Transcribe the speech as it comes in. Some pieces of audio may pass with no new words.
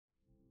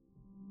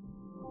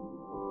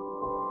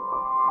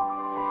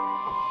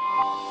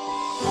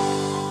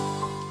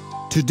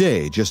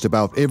Today, just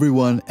about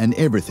everyone and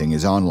everything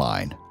is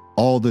online,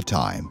 all the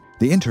time.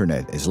 The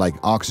internet is like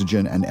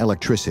oxygen and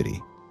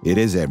electricity. It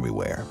is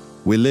everywhere.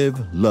 We live,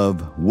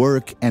 love,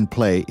 work, and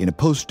play in a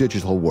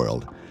post-digital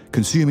world,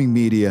 consuming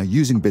media,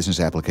 using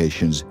business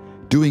applications,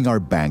 doing our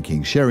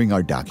banking, sharing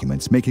our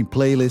documents, making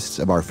playlists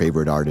of our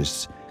favorite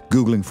artists,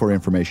 Googling for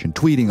information,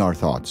 tweeting our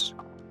thoughts.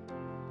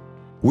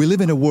 We live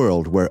in a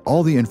world where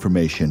all the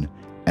information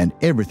and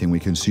everything we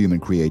consume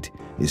and create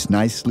is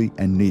nicely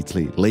and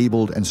neatly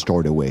labeled and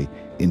stored away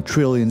in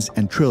trillions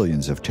and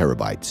trillions of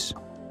terabytes,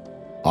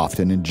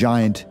 often in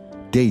giant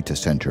data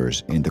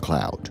centers in the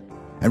cloud,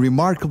 and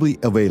remarkably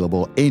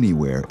available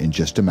anywhere in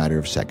just a matter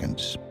of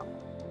seconds.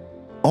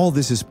 All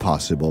this is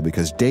possible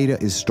because data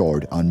is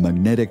stored on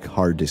magnetic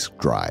hard disk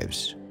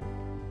drives.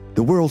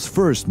 The world's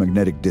first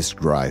magnetic disk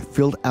drive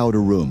filled out a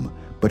room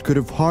but could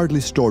have hardly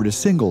stored a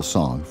single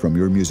song from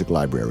your music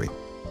library.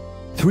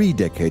 3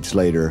 decades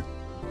later,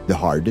 the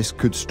hard disk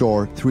could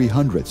store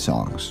 300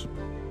 songs.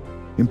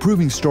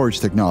 Improving storage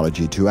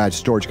technology to add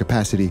storage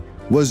capacity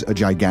was a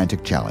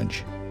gigantic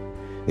challenge.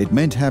 It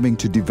meant having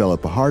to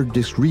develop a hard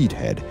disk read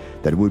head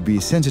that would be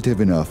sensitive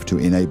enough to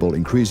enable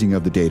increasing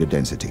of the data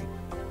density.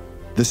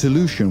 The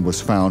solution was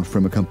found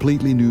from a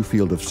completely new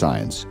field of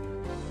science,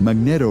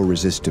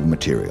 magneto-resistive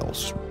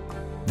materials.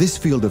 This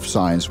field of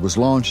science was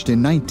launched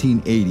in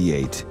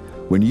 1988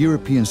 when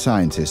European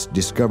scientists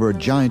discovered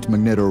giant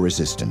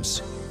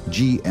magneto-resistance,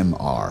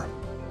 GMR.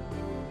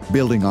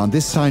 Building on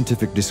this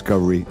scientific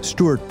discovery,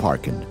 Stuart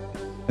Parkin,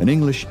 an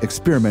English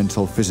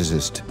experimental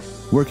physicist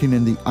working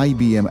in the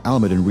IBM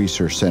Almaden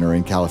Research Center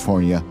in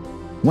California,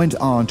 went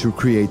on to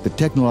create the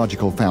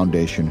technological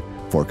foundation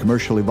for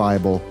commercially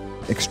viable,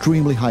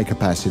 extremely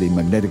high-capacity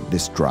magnetic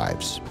disk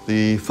drives.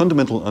 The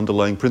fundamental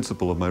underlying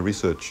principle of my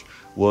research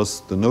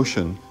was the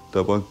notion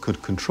that one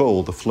could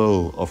control the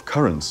flow of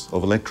currents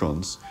of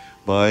electrons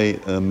by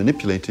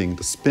manipulating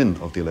the spin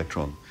of the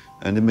electron.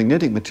 And in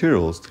magnetic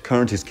materials, the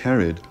current is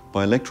carried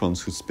by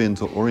electrons whose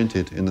spins are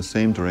oriented in the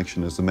same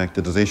direction as the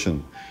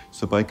magnetization.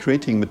 So by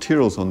creating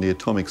materials on the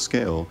atomic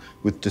scale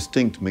with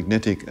distinct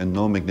magnetic and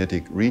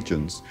non-magnetic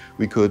regions,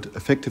 we could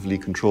effectively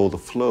control the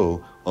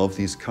flow of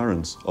these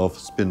currents of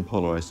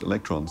spin-polarized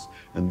electrons.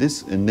 And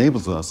this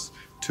enables us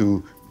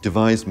to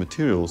devise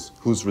materials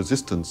whose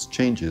resistance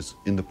changes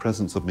in the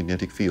presence of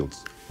magnetic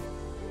fields.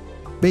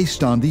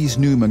 Based on these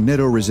new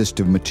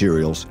magneto-resistive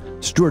materials,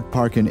 Stuart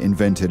Parkin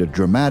invented a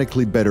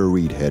dramatically better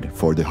read head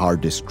for the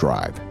hard disk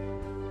drive.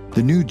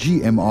 The new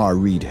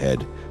GMR read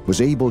head was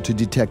able to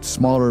detect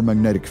smaller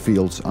magnetic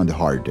fields on the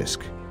hard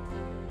disk.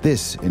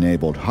 This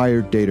enabled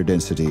higher data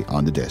density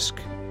on the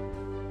disk.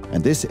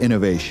 And this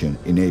innovation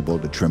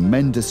enabled a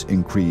tremendous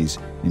increase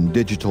in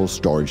digital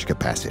storage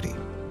capacity.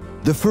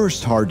 The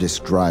first hard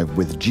disk drive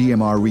with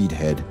GMR read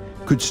head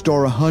could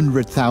store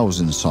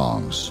 100,000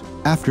 songs.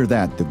 After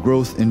that, the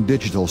growth in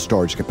digital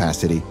storage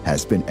capacity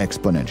has been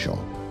exponential.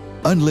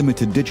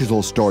 Unlimited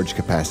digital storage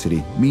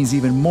capacity means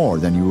even more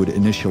than you would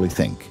initially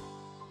think.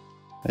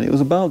 And it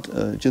was about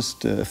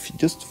just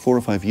 4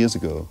 or 5 years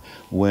ago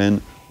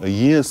when a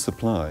year's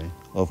supply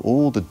of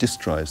all the disk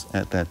drives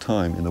at that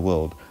time in the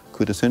world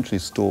could essentially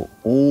store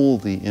all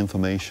the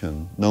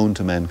information known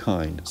to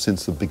mankind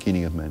since the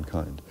beginning of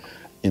mankind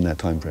in that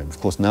time frame. Of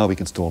course, now we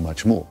can store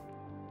much more.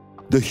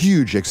 The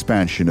huge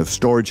expansion of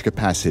storage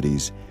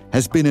capacities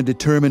has been a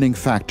determining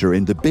factor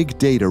in the big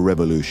data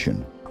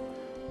revolution.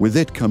 With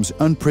it comes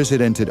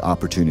unprecedented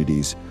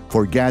opportunities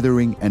for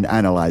gathering and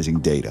analyzing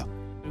data.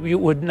 You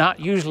would not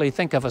usually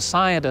think of a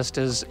scientist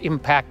as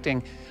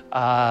impacting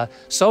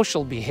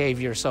social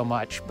behavior so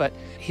much, but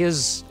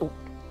his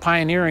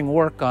pioneering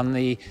work on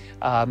the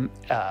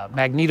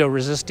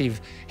magneto-resistive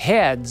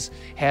heads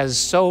has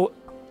so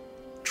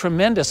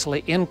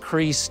tremendously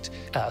increased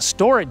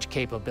storage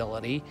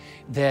capability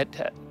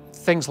that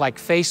things like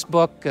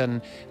Facebook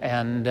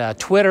and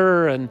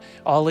Twitter and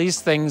all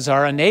these things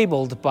are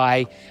enabled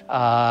by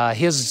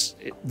his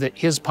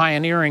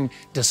pioneering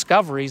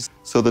discoveries.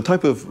 So the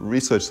type of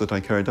research that I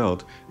carried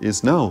out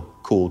is now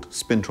called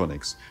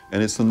spintronics,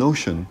 and it's the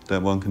notion that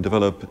one can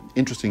develop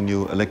interesting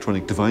new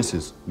electronic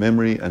devices,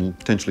 memory and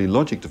potentially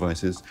logic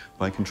devices,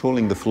 by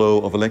controlling the flow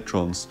of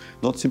electrons,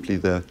 not simply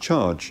their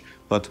charge,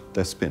 but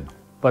their spin.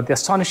 But the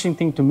astonishing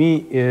thing to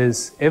me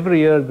is every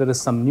year there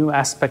is some new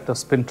aspect of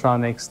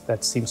spintronics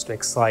that seems to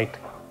excite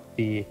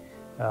the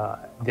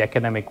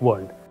academic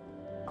world.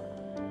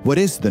 What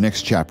is the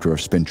next chapter of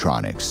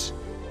spintronics?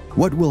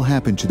 What will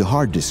happen to the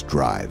hard disk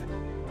drive?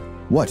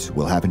 What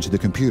will happen to the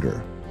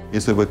computer?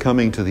 Is that we're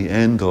coming to the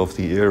end of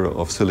the era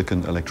of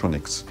silicon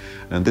electronics.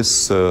 And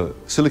this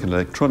silicon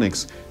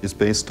electronics is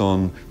based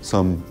on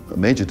some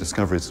major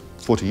discoveries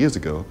 40 years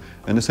ago.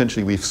 And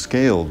essentially we've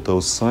scaled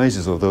those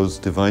sizes of those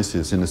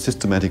devices in a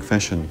systematic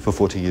fashion for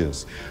 40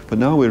 years. But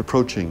now we're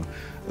approaching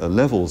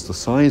levels, the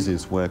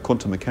sizes where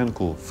quantum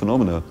mechanical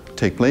phenomena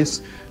take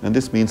place, and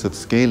this means that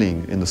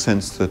scaling in the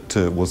sense that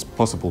was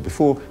possible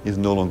before is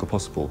no longer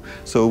possible.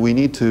 So we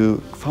need to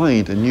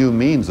find a new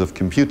means of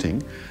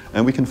computing,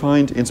 and we can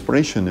find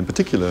inspiration in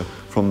particular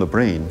from the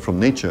brain, from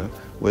nature,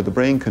 where the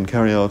brain can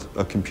carry out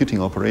a computing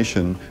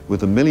operation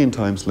with 1,000,000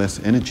 times less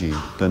energy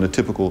than a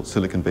typical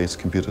silicon-based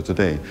computer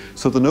today.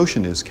 So the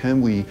notion is,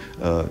 can we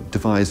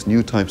devise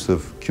new types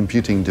of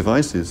computing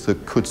devices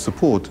that could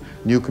support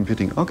new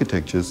computing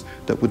architectures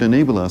that would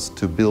enable us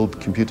to build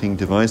computing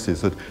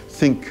devices that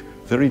think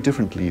very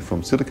differently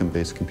from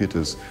silicon-based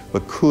computers,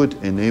 but could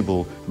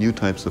enable new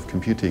types of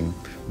computing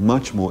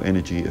much more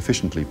energy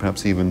efficiently,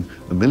 perhaps even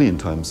 1,000,000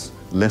 times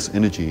less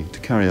energy to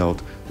carry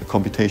out the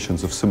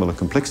computations of similar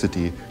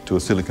complexity to a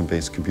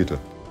silicon-based computer.